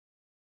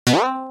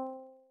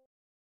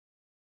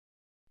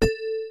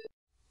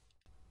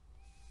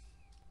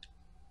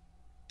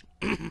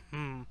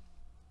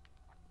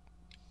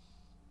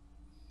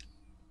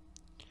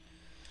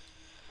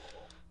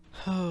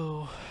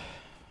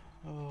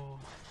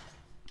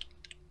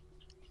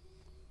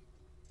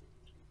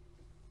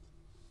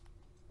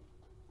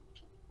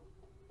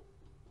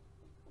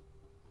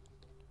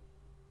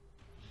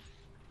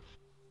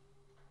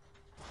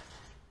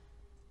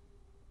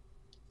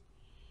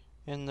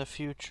In the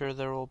future,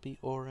 there will be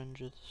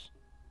oranges.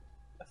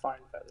 A fine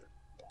feather.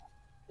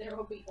 There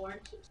will be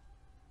oranges.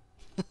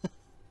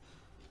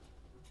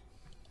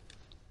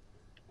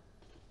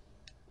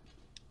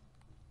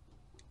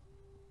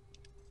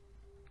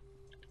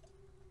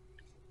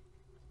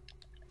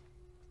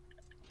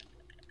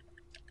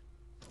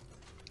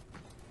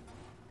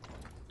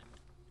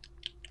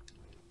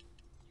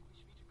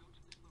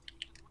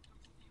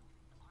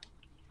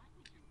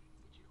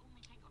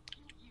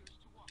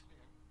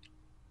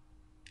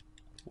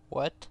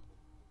 What?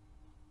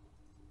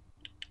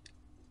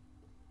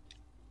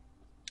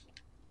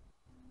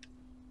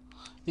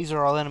 These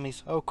are all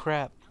enemies. Oh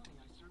crap.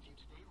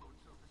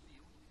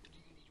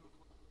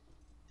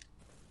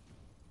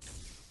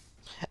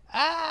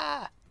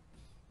 Ah!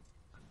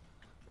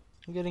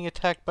 I'm getting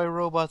attacked by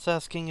robots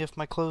asking if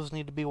my clothes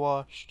need to be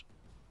washed.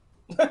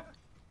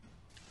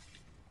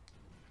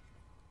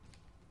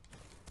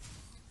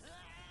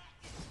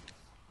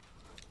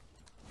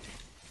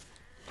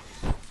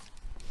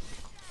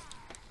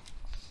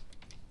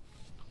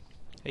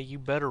 Hey, you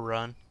better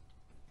run.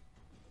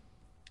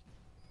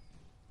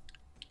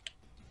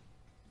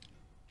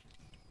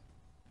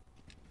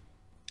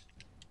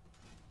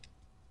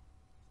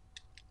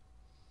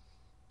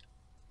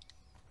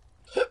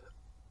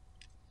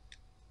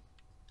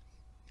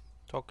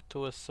 Talk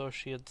to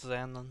Associate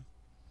Zanon.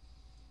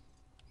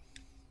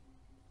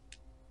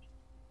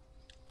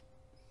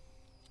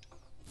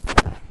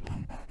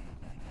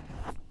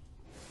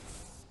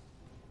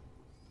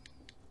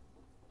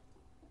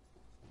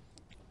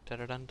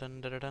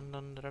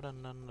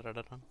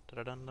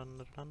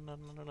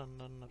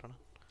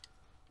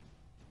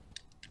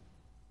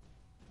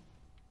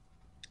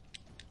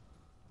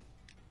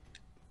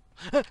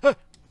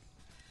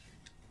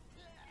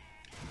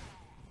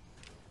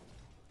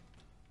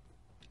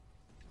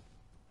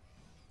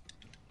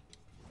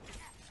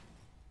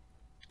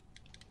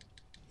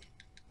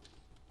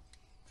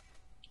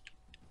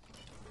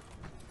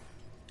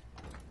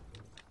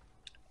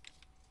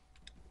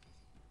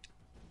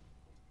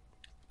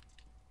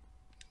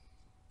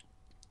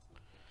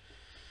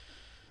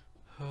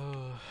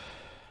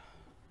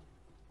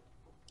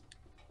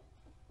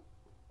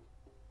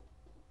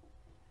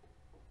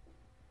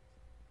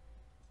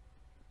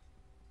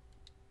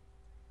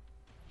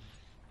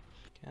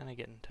 Kinda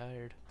getting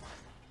tired.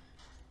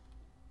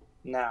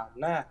 Now.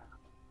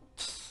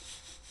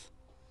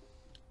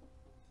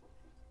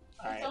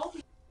 Alright.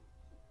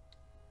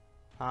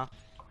 Huh?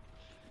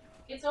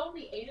 It's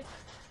only 8 o'clock.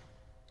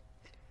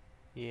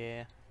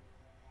 Yeah.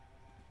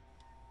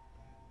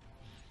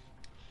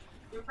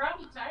 You're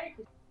probably tired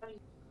because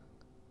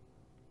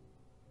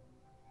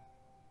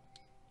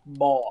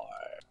Boy.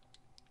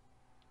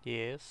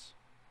 Yes.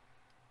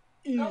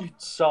 Eat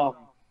some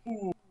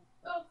food.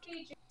 go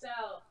feed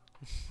yourself.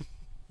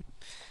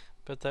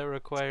 But that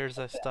requires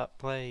I stop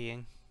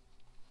playing.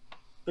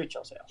 Treat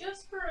yourself.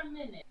 Just for a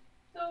minute.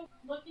 Go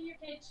look in your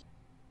kitchen.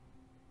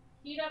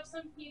 Heat up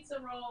some pizza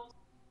rolls.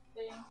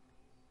 Thing.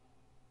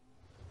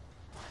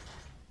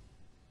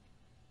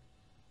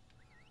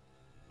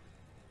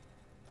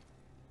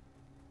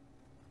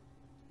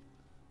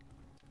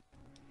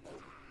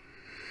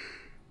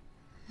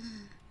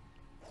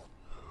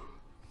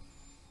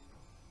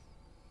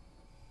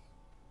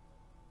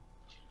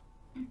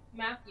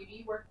 Matthew, do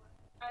you work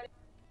Friday?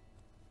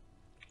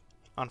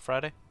 On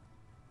Friday?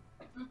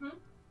 Mm-hmm.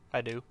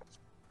 I do.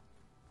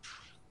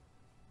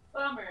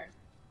 Bummer.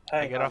 Hey,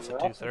 I get off at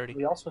 2:30.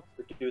 We also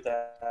have to do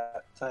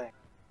that thing.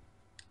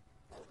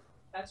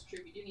 That's true.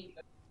 We do need to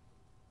go.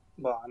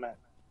 Well, I meant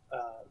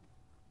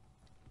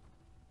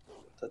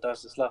the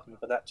Does This Love Me,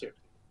 but that too.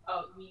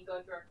 Oh, you mean go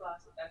to our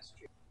closet? That's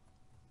true.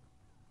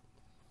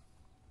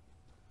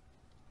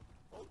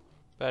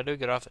 But I do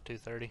get off at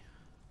 2:30.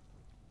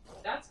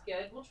 That's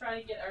good. We'll try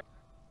to get our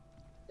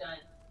done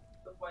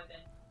before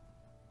then.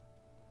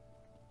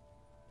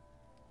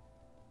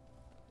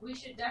 We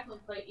should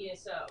definitely play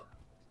ESO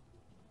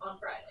on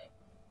Friday.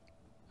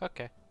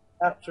 Okay.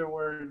 After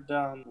we're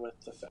done with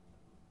the film.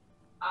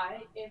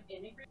 I am in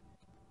agreement.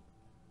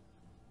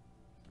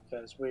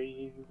 Because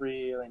we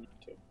really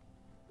need to.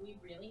 We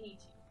really need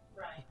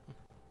to. Right.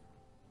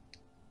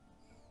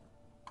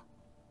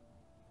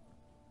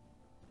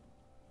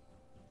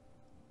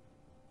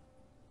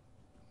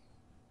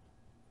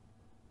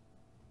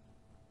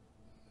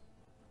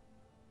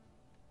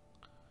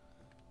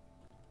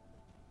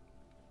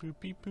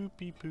 Boopy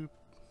boopy boop.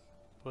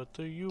 What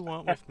do you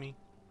want with me?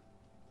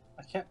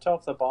 I can't tell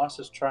if the boss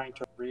is trying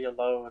to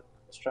reload.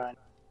 It's trying.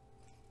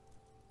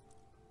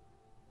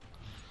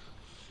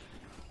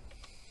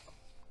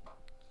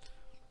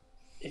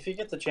 If you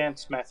get the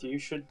chance, Matthew, you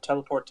should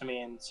teleport to me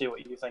and see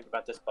what you think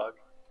about this bug.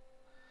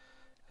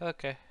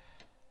 Okay.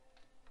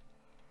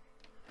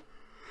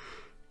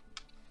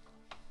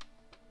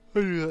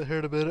 I'll do that here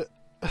in a minute.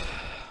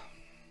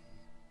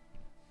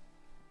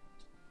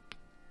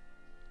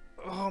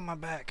 Oh, my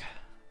back.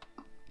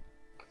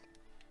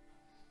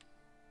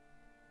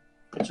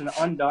 It's an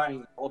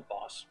undying old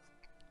boss.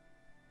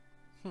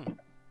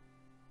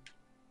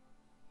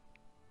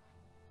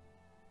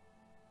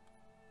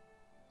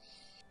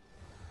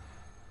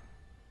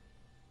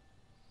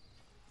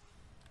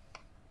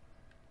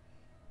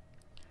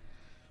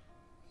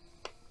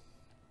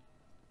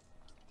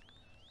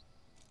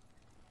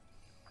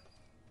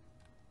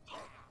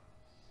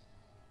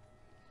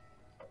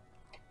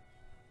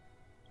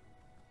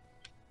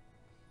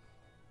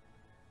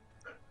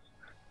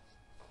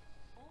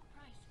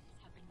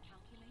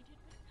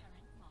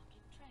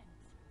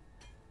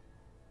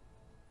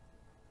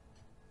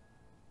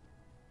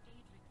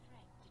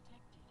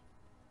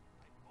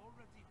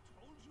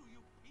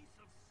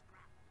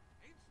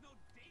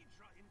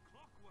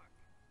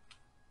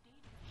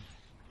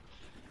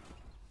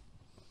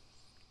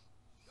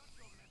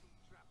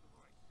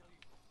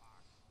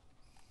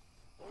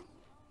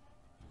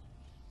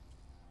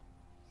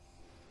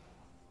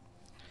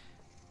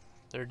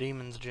 They're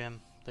demons, Jim.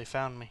 They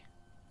found me.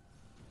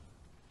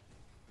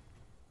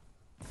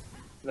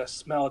 That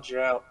smelled you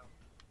out.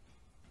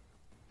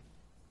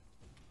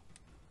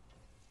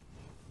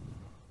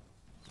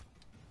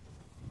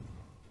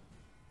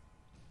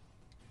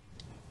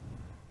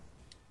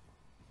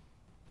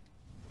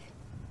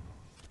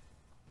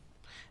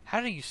 How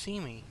do you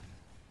see me?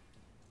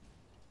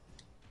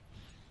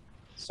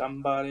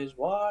 Somebody's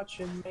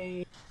watching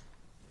me.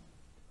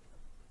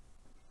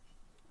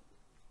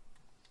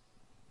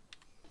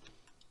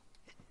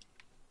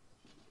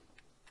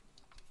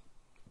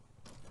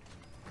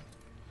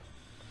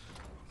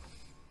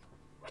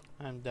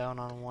 I'm down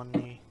on one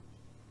knee.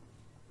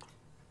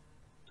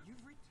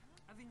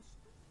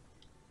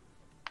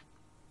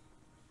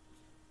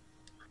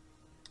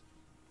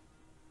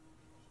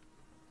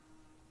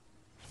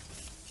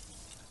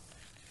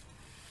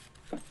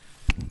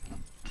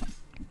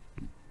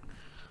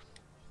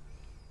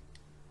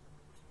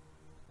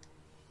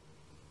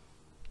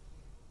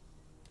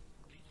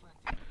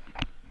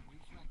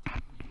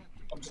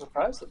 I'm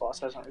surprised the boss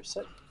hasn't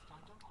reset.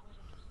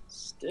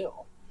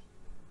 Still.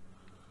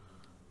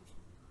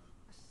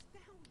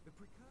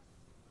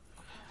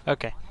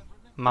 Okay.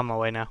 I'm on my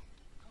way now.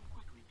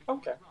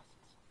 Okay.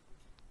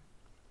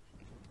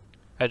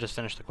 I just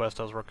finished the quest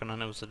I was working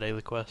on. It was a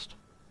daily quest.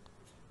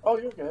 Oh,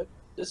 you're good.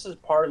 This is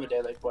part of a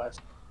daily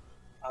quest.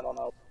 I don't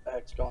know what the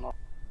heck's going on.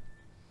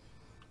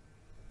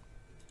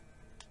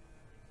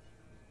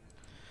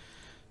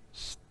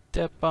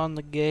 Step on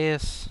the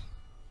gas.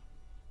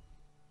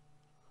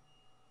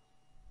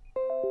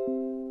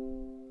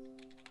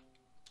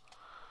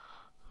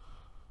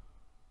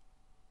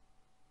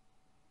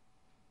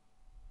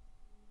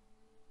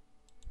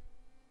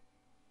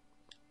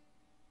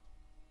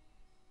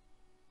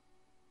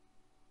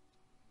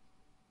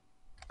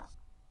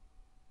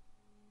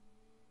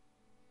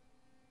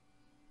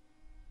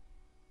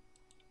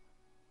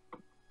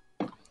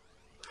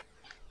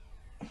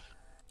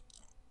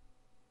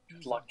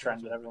 Good luck trying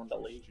to get everyone to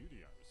leave.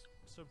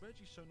 So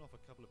Reggie's shown off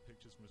a couple of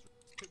pictures from this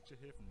picture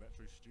here from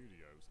Retro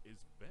Studios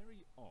is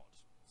very odd.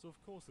 So of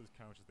course there's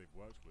characters they've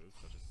worked with,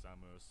 such as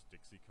Samus,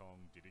 Dixie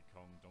Kong, Diddy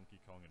Kong,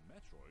 Donkey Kong, and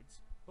Metroids.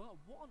 But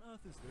what on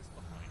earth is this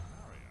behind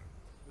Mario?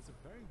 There's a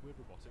very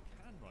weird robotic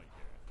hand right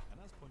here,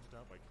 and as pointed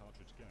out by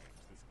Cartridge Games,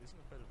 this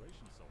isn't a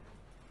Federation soldier.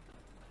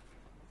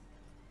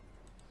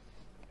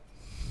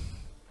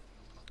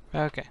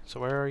 Okay,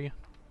 so where are you?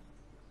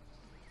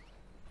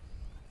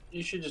 You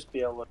should just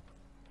be able to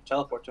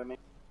teleport to me.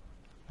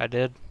 I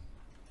did.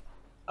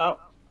 Oh.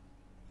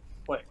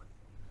 Wait.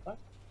 What?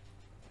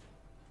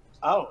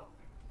 Oh.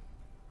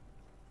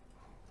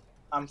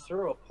 I'm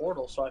through a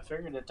portal, so I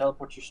figured it'd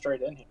teleport you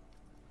straight in here.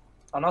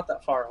 I'm not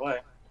that far away.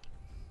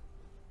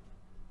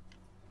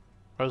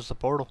 Where's the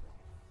portal?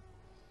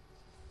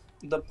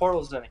 The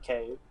portal's in a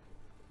cave.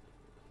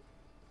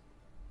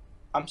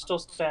 I'm still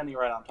standing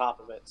right on top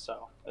of it,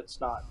 so it's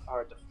not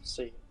hard to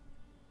see.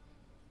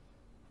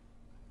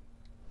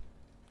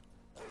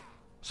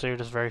 So you're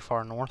just very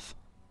far north?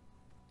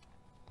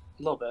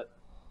 A little bit.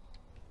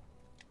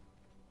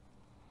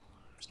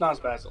 It's not as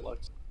bad as it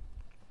looks.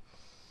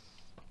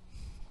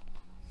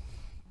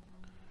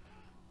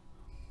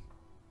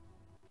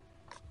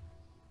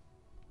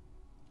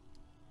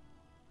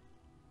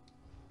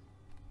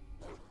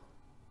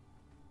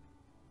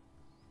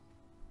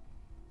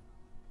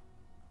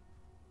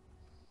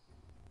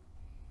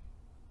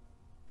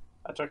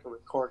 I took a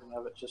recording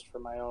of it just for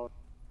my own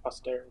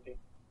posterity.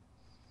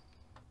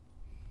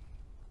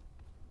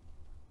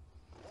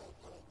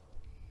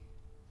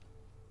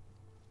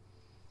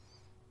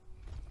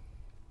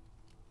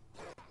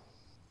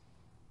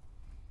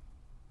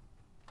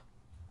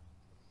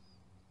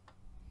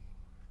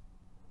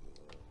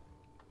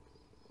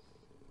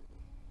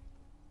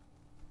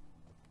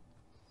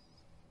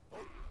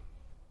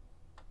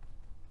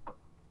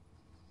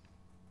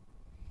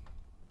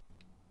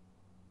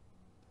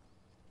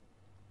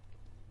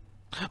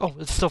 Oh,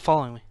 it's still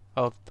following me.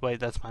 Oh, wait,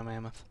 that's my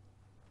mammoth.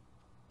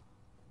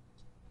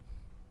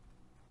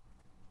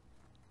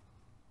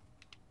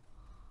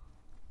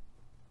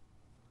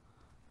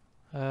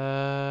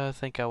 I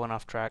think I went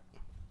off track.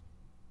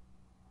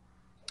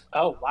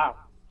 Oh, wow.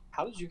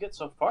 How did you get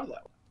so far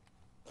that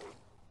way?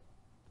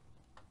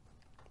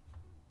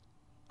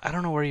 I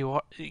don't know where you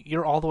are.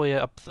 You're all the way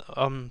up,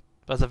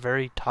 at the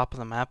very top of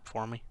the map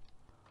for me.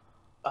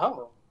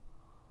 Oh.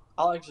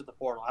 I'll exit the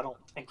portal. I don't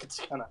think it's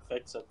gonna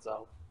fix it,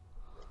 though.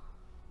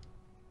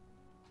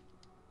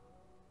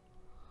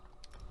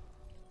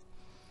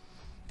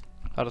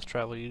 I'll just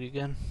travel you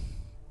again.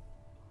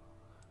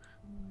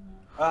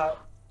 I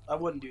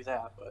wouldn't do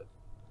that, but...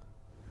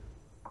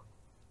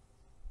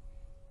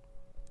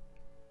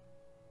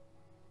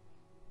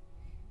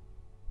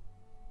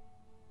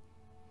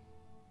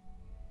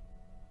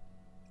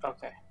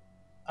 Okay.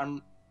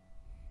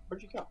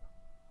 Where'd you go?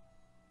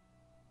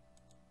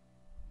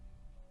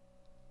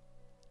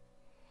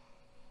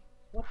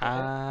 What the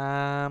heck?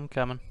 I'm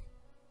coming.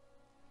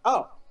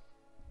 Oh,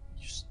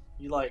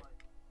 you like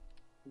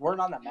weren't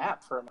on the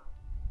map for a minute.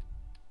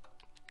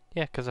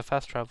 Yeah, 'cause I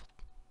fast traveled.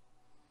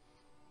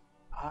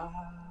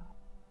 Ah,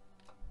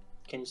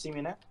 can you see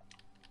me now?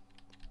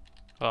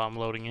 Oh, I'm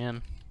loading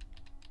in.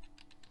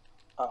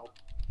 Oh,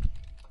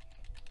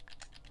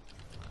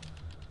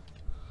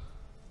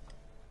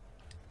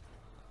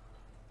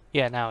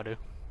 Yeah, now I do.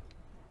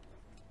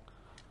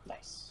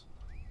 nice.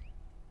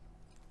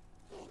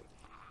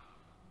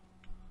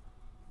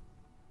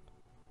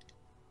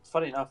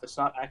 Funny enough, it's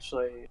not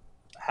actually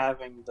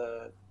having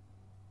the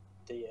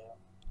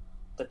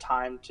the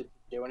time to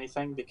do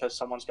anything because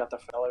someone's got the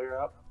failure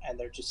up and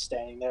they're just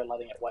standing there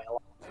letting it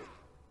wail.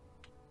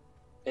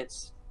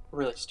 It's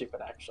really stupid,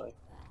 actually.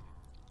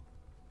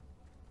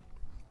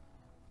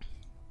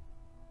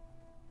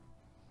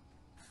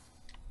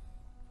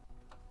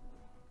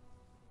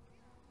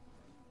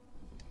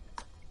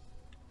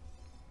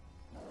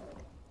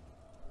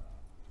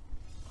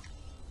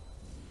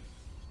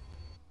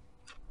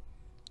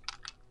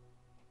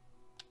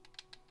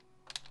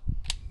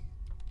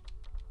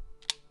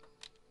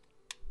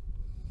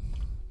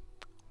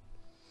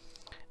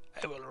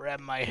 I will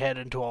ram my head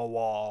into a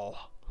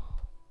wall.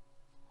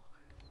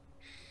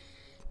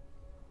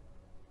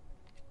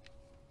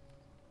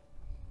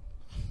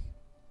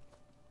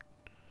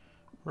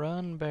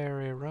 Run,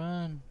 Barry,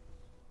 run.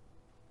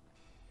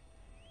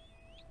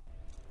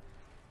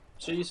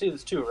 So you see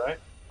this too, right?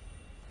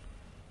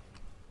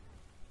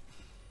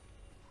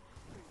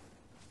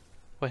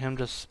 With him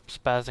just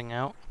spazzing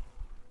out.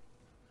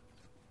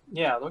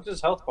 Yeah, look at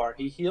his health bar.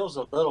 He heals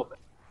a little bit.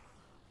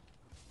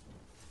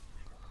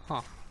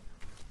 Huh.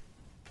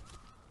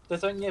 The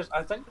thing is,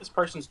 I think this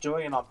person's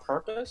doing it on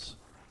purpose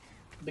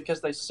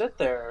because they sit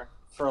there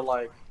for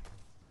like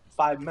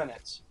 5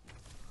 minutes,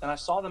 and I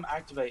saw them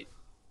activate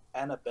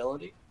an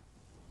ability,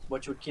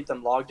 which would keep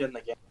them logged in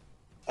the game,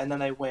 and then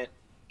they went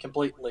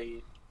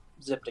completely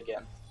zipped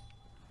again.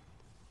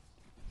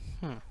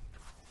 Hmm.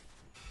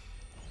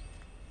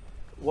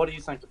 What do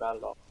you think about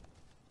it all?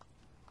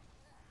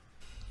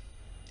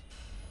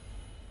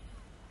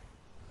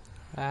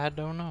 I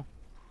don't know.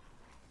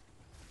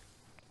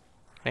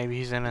 Maybe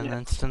he's in an Yeah,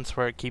 instance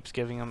where it keeps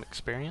giving him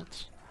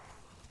experience.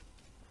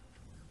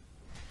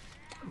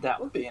 that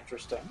would be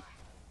interesting.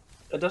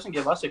 It doesn't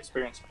give us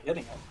experience by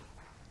hitting it,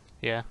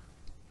 Yeah.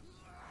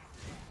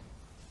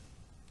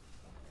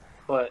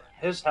 but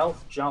his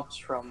health jumps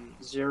from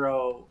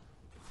 0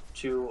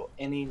 to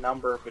any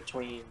number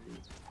between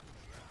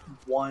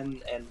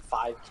 1 and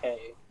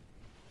 5k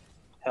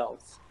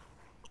health.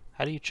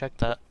 How do you check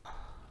that?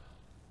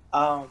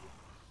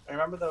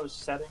 Remember those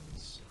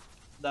settings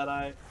that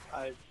I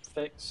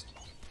fixed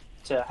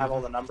to have all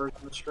Mhm. the numbers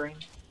on the screen?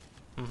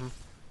 Mhm.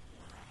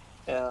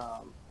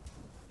 Um,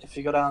 if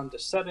you go down to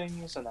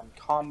settings and then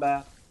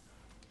combat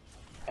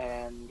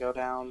and go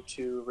down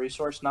to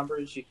resource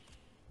numbers, you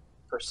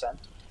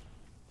percent,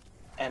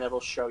 and it'll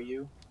show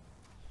you.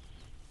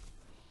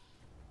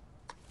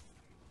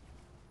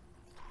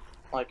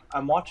 Like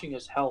I'm watching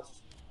his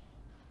health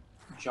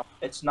jump.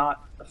 It's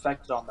not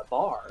affected on the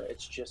bar.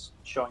 It's just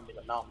showing me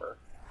the number.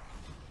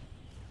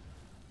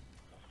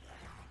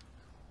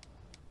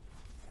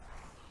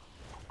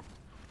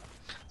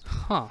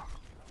 Huh.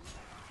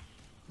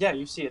 Yeah,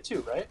 you see it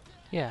too, right?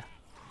 Yeah.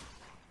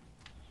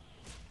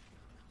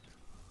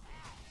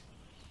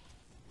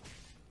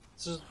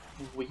 This is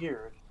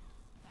weird.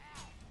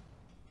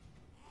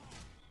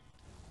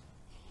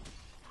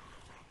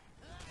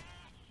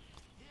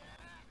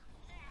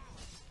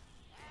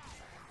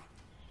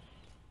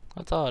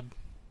 That's odd.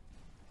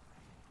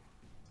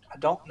 I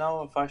don't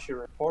know if I should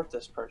report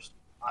this person.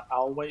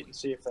 I'll wait and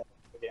see if they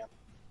again.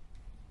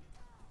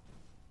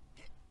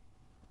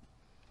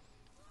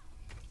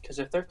 Because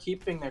if they're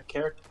keeping their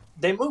character,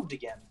 they moved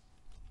again.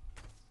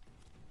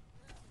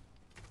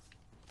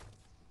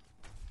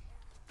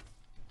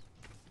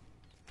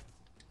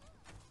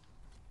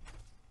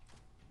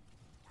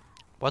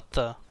 What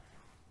the?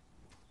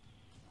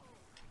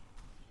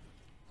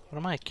 What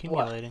am I What?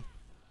 accumulating?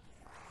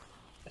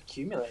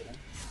 Accumulating.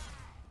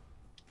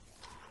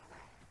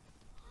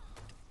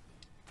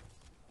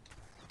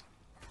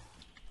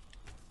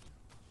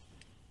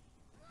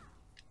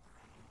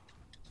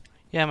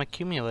 Yeah, I'm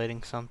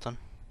accumulating something.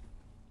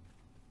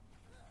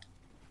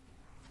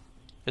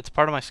 It's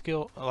part of my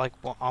skill, like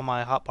on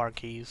my hotbar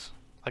keys.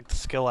 Like the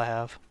skill I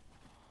have.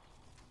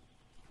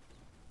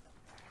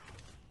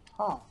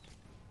 Huh.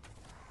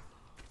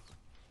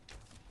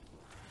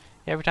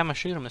 Yeah, every time I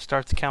shoot him, it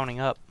starts counting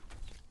up.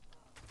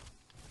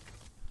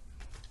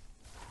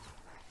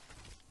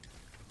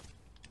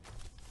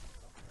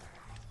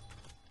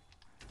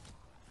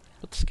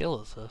 What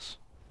skill is this?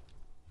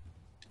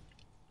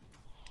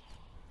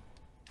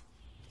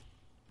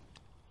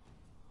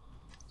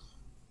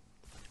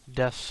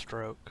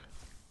 Deathstroke.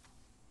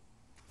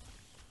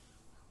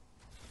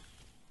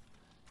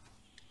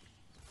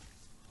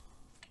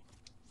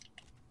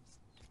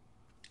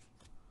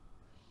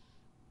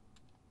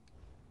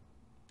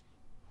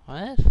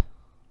 What?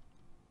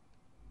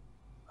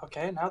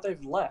 Okay, now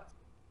they've left.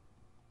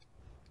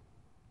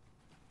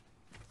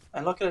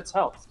 And look at its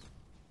health.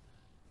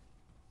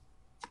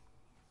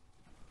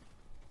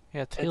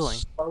 Yeah, it's healing.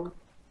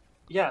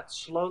 Yeah, it's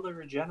slowly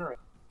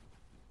regenerating.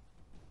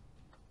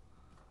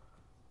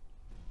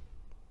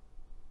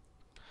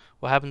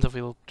 What happens if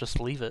we just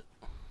leave it?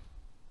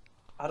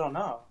 I don't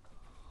know.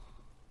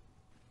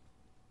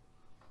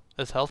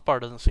 This health bar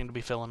doesn't seem to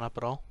be filling up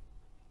at all.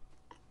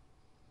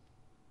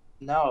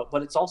 No,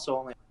 but it's also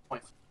only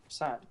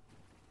 0.5%.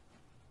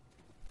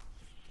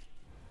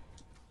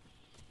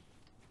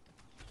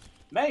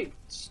 Mate,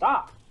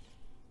 stop.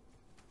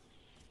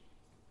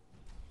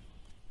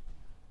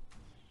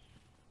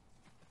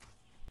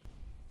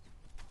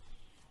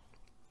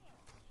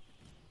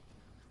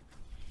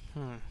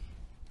 Hmm.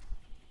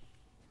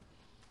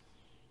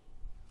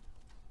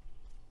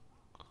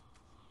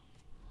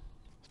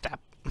 Stop.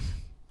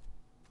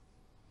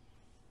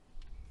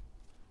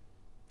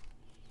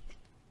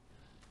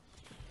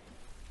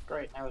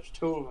 Great, now there's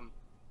two of them.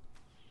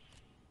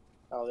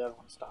 Oh, the other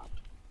one stopped.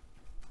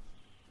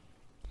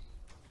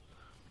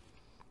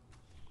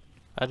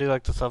 I do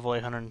like this level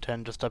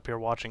 810 just up here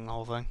watching the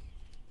whole thing.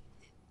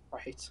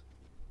 Right.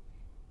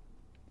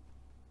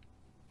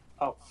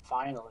 Oh,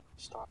 finally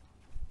stopped.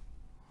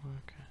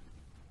 Okay.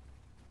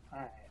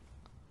 Alright.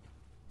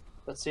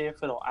 Let's see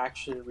if it'll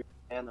actually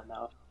restand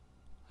enough.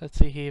 Let's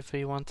see if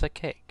he wants a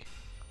cake.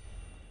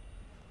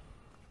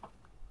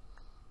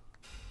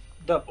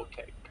 Double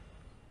cake.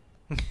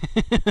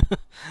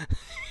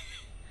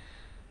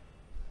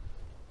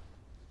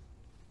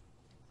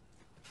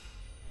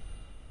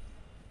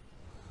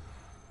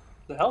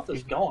 The health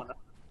is going up.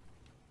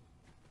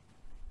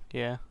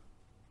 Yeah.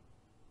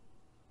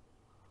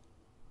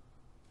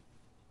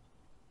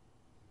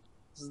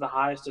 This is the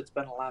highest it's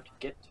been allowed to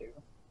get to.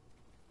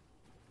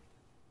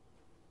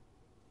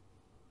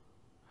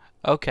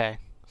 Okay.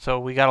 So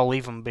we gotta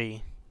leave him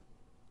be.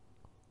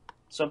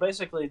 So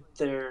basically,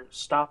 they're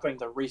stopping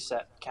the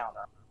reset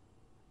counter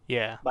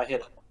Yeah. by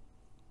hitting it.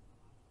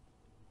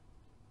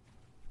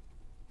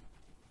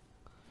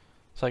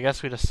 So I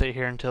guess we just sit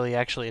here until he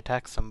actually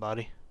attacks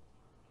somebody.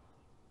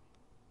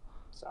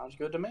 Sounds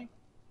good to me.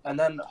 And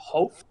then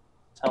hopefully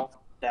his health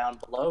down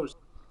below is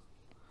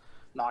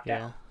knocked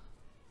Yeah. out.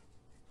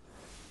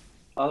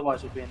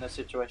 Otherwise, we'd be in this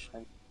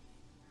situation.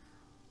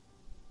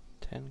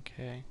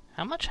 10k.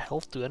 How much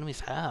health do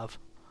enemies have?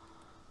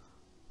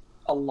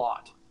 A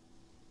lot.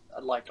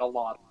 Like, a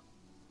lot.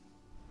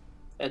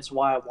 It's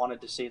why I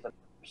wanted to see the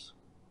numbers.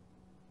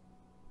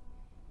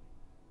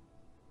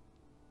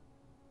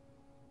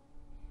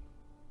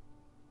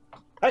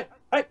 Hey!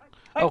 Hey!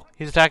 Hey! Oh,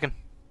 he's attacking.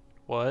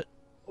 What?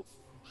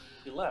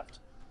 You left.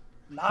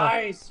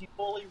 Nice! You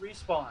fully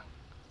respawned.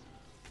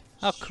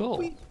 Oh, cool.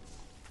 Sweet.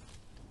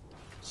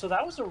 So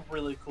that was a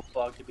really cool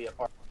bug to be a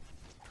part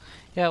of.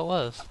 Yeah, it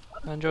was.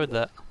 I enjoyed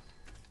that.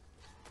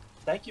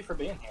 Thank you for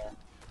being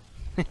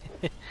here.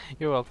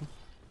 You're welcome.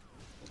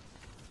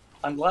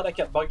 I'm glad I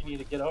kept bugging you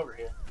to get over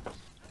here.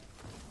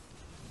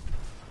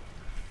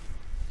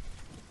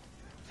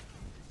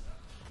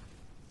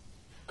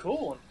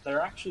 Cool,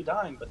 they're actually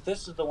dying, but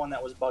this is the one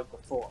that was bugged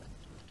before.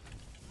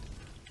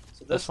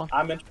 So This one?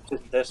 I'm interested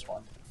in this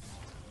one.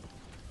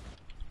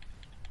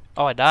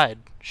 Oh, I died.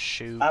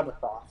 Shoot.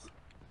 Abathoth.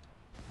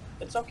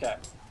 It's okay.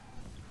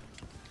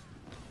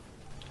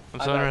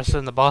 I'm I so died interested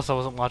in the boss I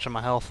wasn't watching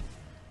my health.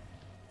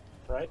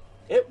 Right?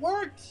 It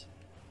worked!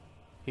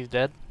 He's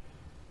dead?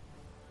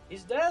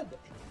 He's dead!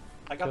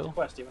 I got the Cool.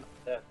 quest even though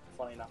he's dead,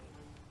 funny enough.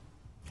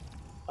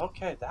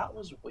 Okay, that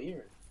was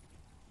weird.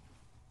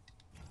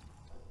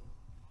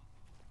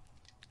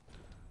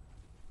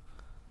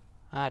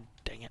 Ah,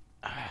 dang it.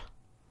 Ah.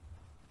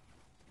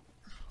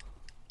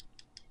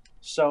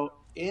 So,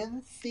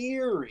 in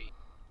theory,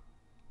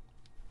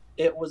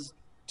 it was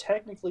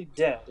technically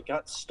dead. It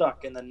got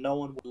stuck, and then no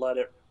one would let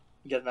it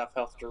get enough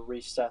health to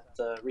reset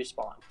the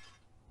respawn.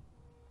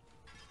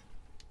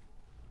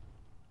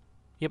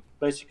 Yep.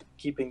 Basically,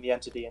 keeping the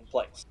entity in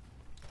place.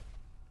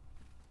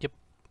 Yep.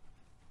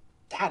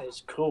 That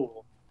is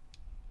cool.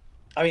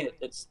 I mean,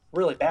 it's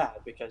really bad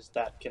because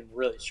that can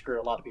really screw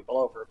a lot of people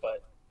over,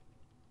 but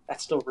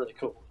that's still really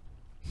cool.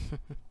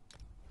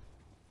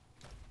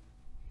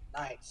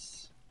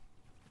 Nice.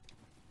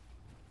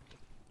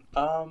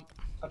 I'm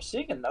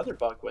seeing another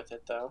bug with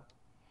it though.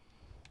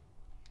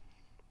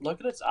 Look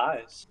at its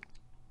eyes.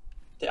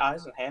 The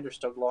eyes and hand are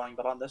still glowing,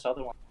 but on this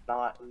other one,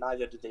 not.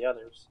 Neither did the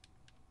others.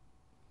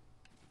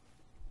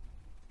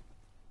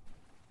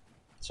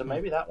 So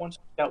maybe that one's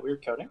got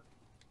weird coding.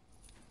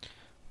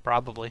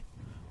 Probably.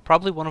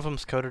 Probably one of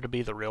them's coded to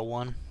be the real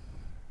one.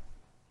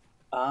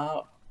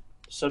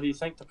 So do you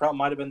think the problem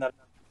might have been that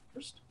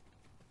first?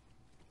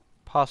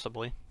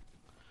 Possibly.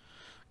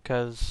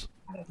 Because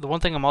the one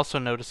thing I'm also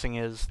noticing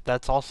is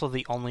that's also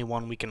the only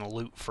one we can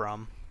loot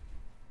from.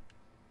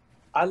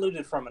 I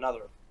looted from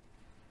another,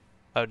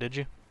 Oh, did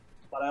you?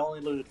 but I only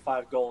looted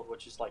 5 gold,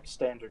 which is like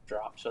standard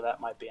drop, so that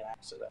might be an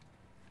accident.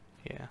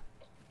 Yeah.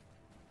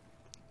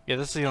 Yeah,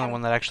 this is the only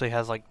one that actually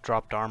has, like,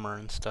 dropped armor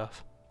and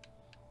stuff.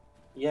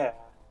 Yeah.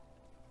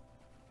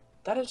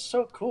 That is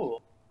so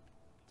cool.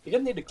 You're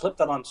gonna need to clip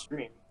that on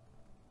stream.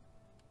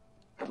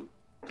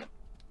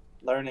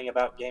 learning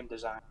about game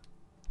design.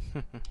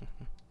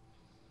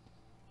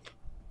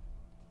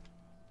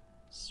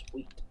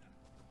 Sweet.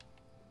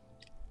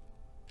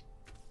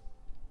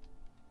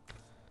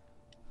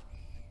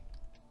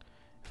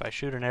 If I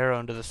shoot an arrow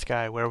into the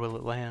sky, where will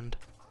it land?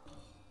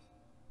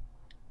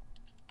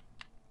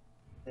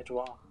 It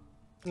will.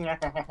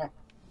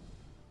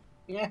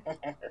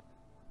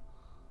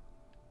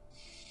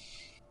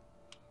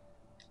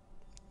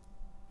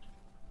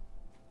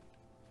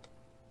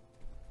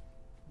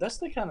 That's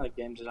the kind of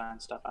game design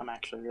stuff I'm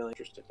actually really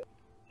interested in.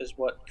 Is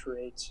what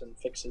creates and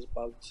fixes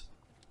bugs.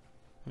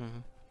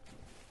 Mm-hmm.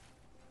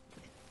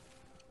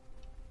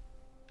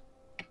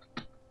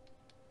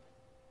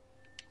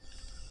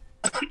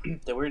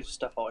 The weirdest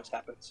stuff always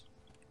happens.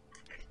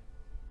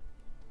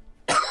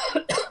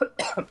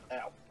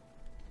 Ow.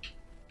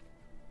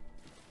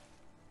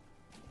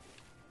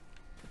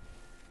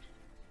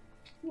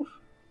 Whew.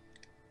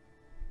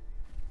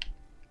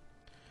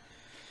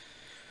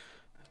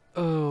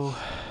 Oh.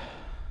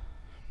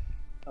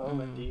 Oh,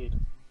 indeed.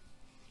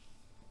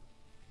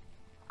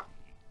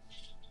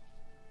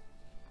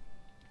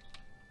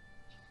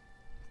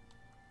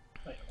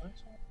 Wait, what is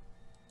that?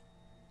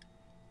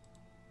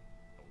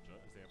 Culture,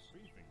 as they have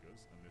 3 fingers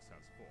and this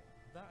has 4.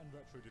 That and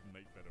Retro didn't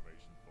make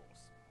Federation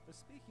Force. But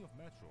speaking of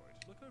Metroid,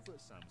 look over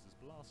at Samus's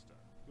blaster.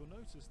 You'll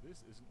notice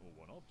this isn't all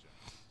one object.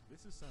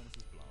 This is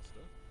Samus's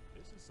blaster,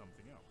 this is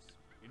something else.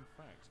 In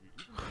fact, we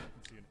even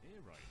can see an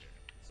ear right here.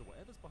 So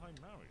whatever's behind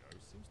Mario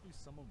seems to be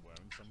someone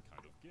wearing some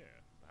kind of gear,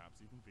 perhaps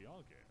even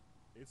VR gear.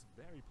 It's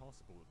very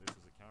possible that this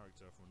is a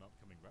character from an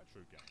upcoming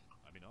Retro game.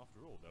 I mean,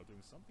 after all, they were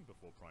doing something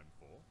before Prime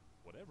 4.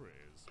 Whatever it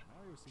is,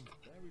 Mario seems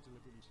very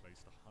deliberately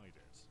placed to hide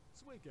it.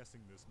 So we're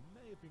guessing this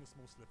may have been a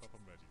small slip-up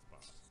on Reggie's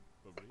part.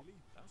 But really,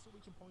 that's all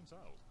we can point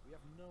out. We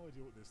have no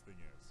idea what this thing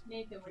is.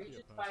 Nathan, were Could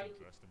you be a just person fighting?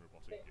 dressed in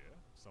robotic gear,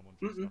 someone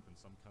dressed up in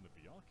some kind of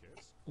VR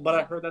kit. But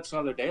I heard that's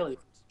another daily.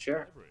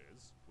 Sure. Whatever it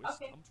is, we're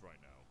Okay. stumped right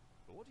now.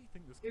 But what do you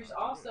think this There's character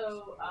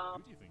also, is?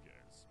 Who do you think it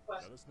is?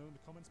 question. Let us know in the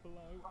comments below.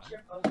 I'll And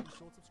share of course, be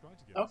sure to subscribe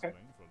to get Okay.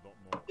 explained for a lot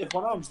more. If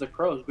one of them's the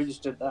crows, we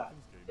just did that.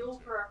 Fuel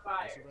for our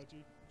fire. Also,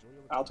 Reggie, enjoy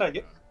your I'll take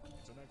it.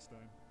 Until next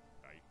time.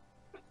 Bye.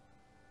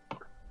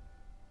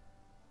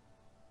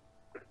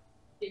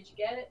 Did you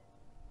get it?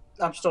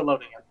 I'm still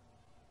loading it.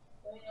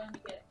 Let me know when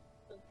you get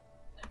it.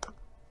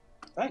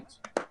 Thanks.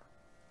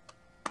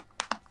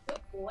 Good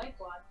boy,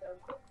 Guato.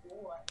 Good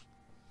boy.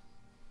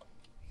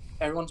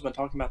 Everyone's been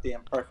talking about the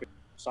imperfect,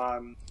 so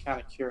I'm kind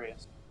of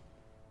curious.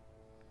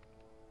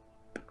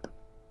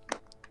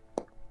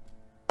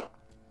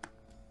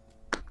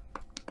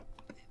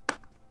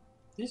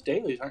 These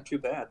dailies aren't too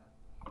bad.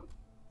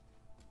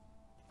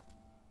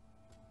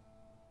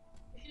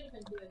 You should have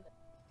been doing that.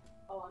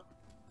 Hold on.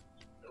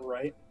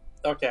 Right?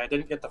 Okay, I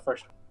didn't get the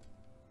first one.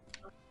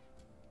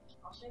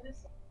 I'll share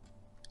this.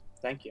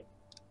 Thank you.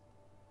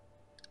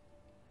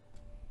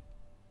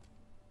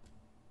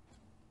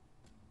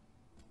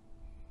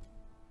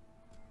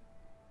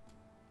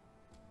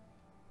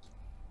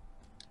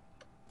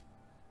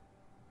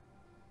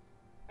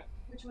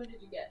 Which one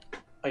did you get?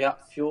 I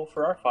got fuel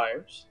for our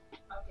fires.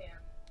 Okay.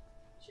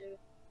 Shoot.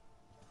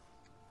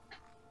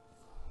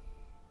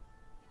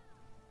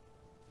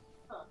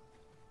 Huh.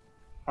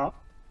 Huh?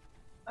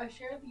 I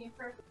shared the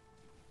imperfect.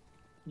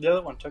 The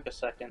other one took a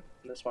second.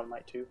 This one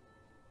might too.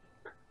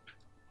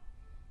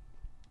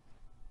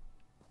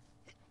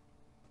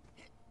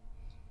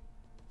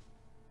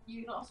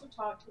 You can also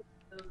talk to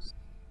those.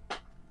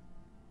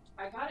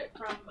 I got it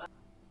from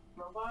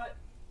Robot.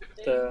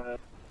 Thing. The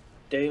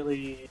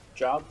daily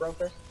job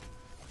broker.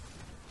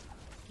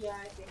 Yeah,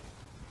 I think.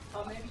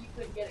 Oh, maybe you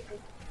couldn't get it because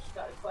you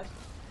got a question.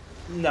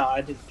 No,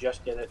 I didn't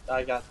just get it.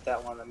 I got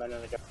that one a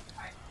minute ago.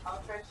 Alright,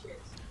 I'll try to share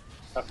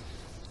this. Okay.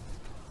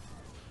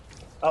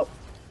 Oh,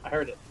 I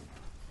heard it.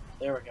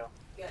 There we go.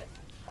 Good.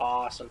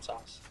 Awesome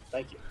sauce.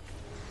 Thank you.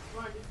 You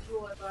want to do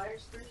fuel and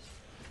fires first?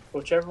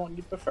 Whichever one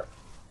you prefer.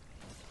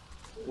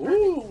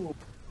 Ooh.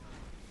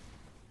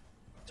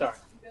 Sorry.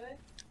 You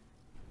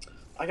good?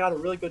 I got a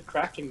really good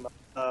crafting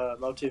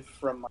motive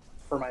from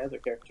for my other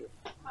character.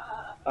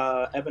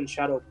 Ebon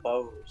Shadow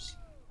Bows.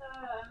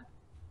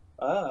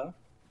 Ooh,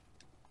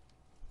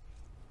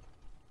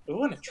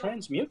 and a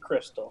transmute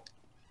crystal.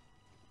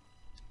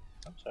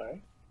 I'm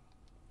sorry.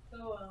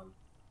 So,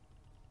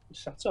 You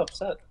sound so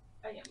upset.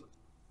 I am.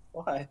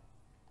 Why?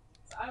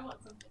 So I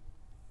want something.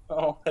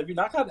 Oh, have you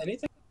not got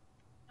anything?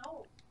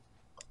 No.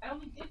 I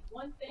only did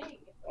one thing.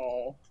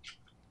 Oh.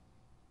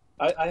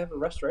 I have a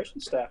restoration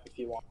staff if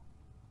you want.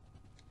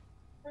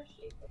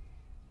 Appreciate it.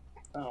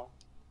 Oh.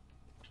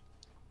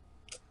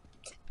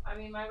 I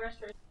mean, my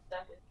restoration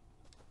stuff is,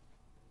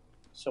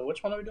 So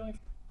which one are we doing?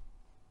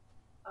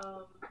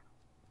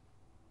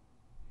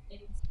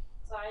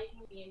 inside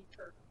the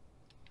imperfect.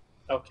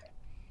 Okay.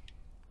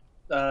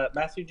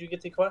 Matthew, did you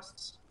get the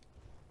quests?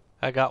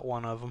 I got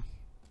one of them.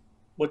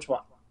 Which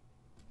one?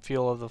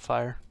 Fuel of the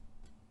fire.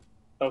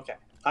 Okay.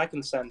 I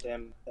can send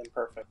him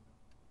imperfect.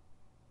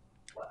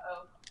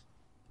 Oh.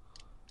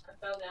 I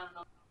fell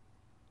down.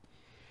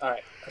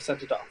 Alright, I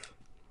sent it off.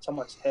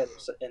 Someone's head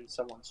is in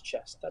someone's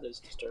chest. That is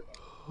disturbing.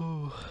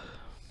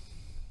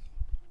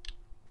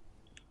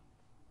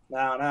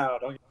 Now,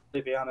 don't get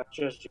sleepy on us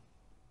just yet.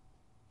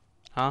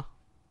 Huh?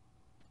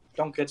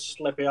 Don't get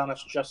sleepy on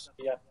us just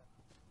yet.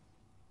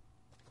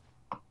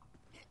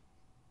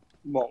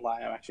 Won't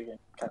lie, I'm actually getting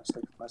kind of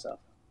sleepy myself.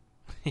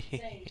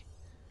 Same.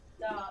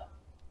 Stop.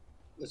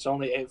 It's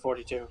only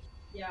 8:42.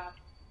 Yeah.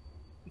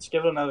 Let's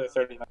give it another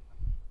 30 minutes.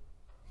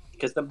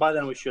 Because then, by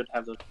then we should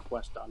have the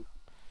quest done.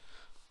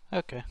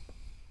 Okay.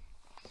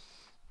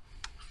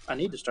 I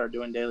need to start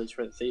doing dailies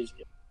for the Thieves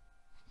Guild.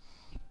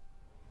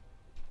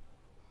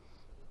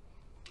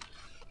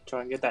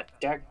 Try and get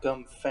that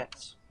daggum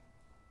fence.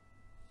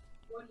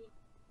 What do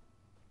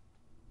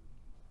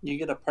You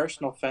get a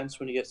personal fence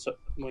when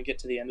we get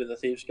to the end of the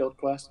Thieves Guild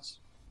quests.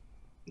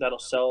 That'll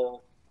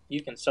sell.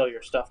 You can sell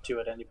your stuff to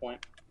at any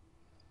point.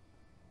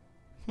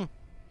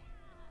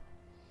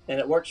 And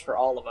it works for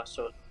all of us,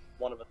 so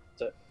one of us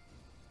is it.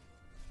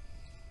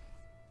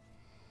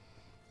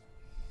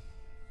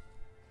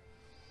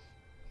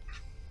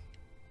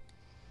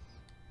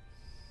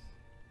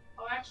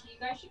 Oh, actually, you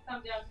guys should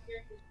come down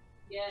here to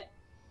get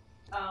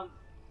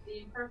the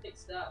imperfect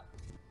stuff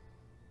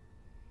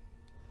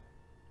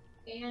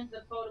and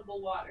the potable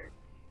water.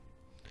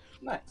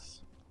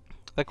 Nice.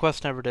 That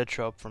quest never did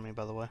show up for me,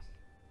 by the way.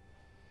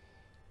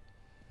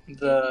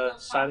 The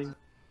sighting.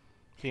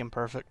 The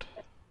imperfect.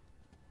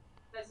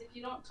 Because if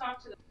you don't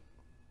talk to them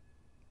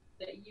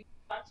that you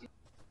talk to, you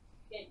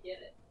can't get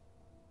it.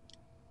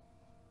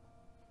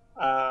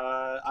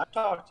 I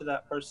talked to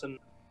that person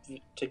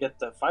to get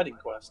the fighting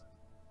quest.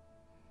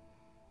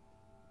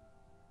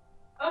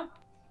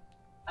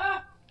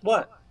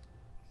 What?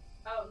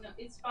 Oh, no,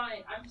 it's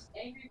fine. I'm just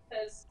angry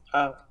because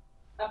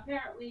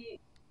apparently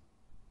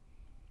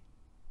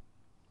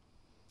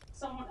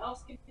someone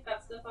else can pick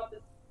that stuff up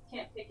and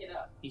can't pick it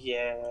up.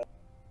 Yeah.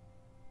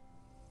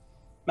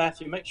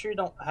 Matthew, make sure you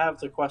don't have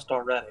the quest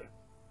already.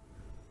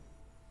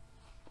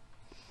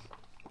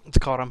 It's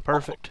called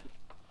imperfect.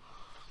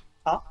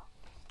 Huh?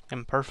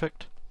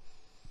 Imperfect.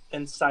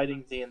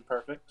 Inciting the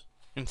imperfect.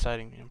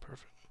 Inciting the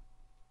imperfect.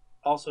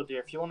 Also, dear,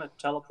 if you want to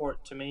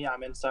teleport to me,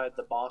 I'm inside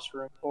the boss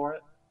room for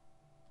it.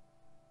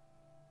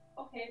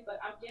 Okay, but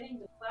I'm getting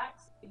the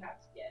plaques you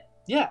have to get.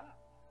 Yeah.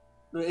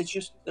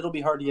 It'll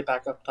be hard to get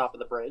back up top of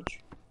the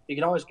bridge. You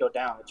can always go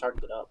down. It's hard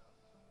to get up.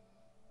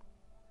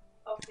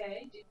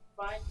 Okay, did you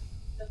find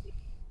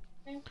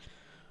something?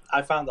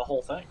 I found the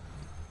whole thing.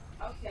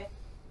 Okay.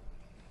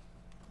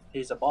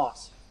 He's a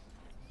boss.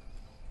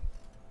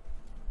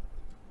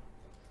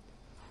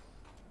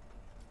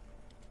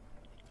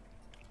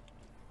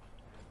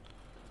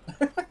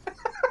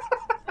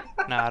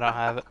 No, I don't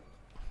have it.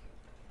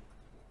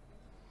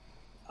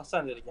 I'll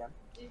send it again.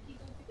 Did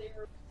people say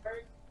her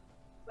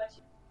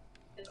question?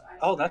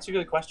 Oh, that's a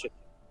good question.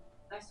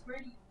 I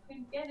swear you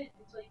couldn't get it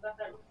until you got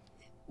that.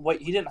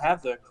 Wait, he didn't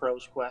have the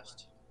crow's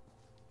quest.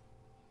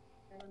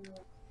 I don't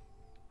know.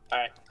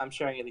 Alright, I'm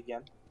sharing it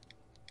again.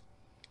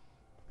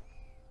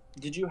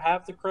 Did you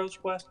have the crow's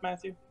quest,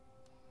 Matthew?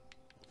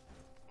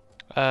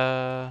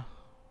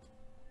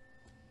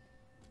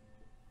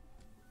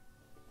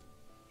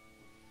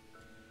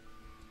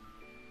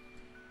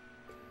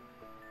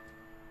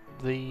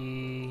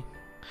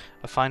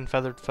 A fine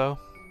feathered foe?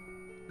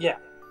 Yeah.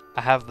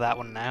 I have that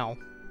one now.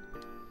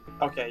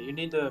 Okay, you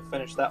need to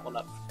finish that one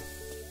up.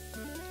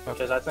 Okay.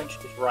 Because I think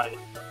she's right.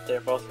 They're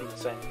both from the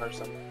same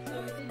person. So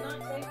it did not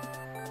take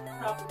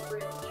top of the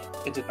bridge.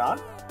 It did not?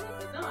 It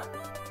did not.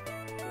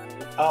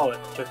 Oh, it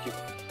took you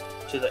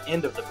to the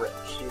end of the bridge.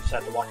 You just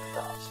had to walk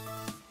across.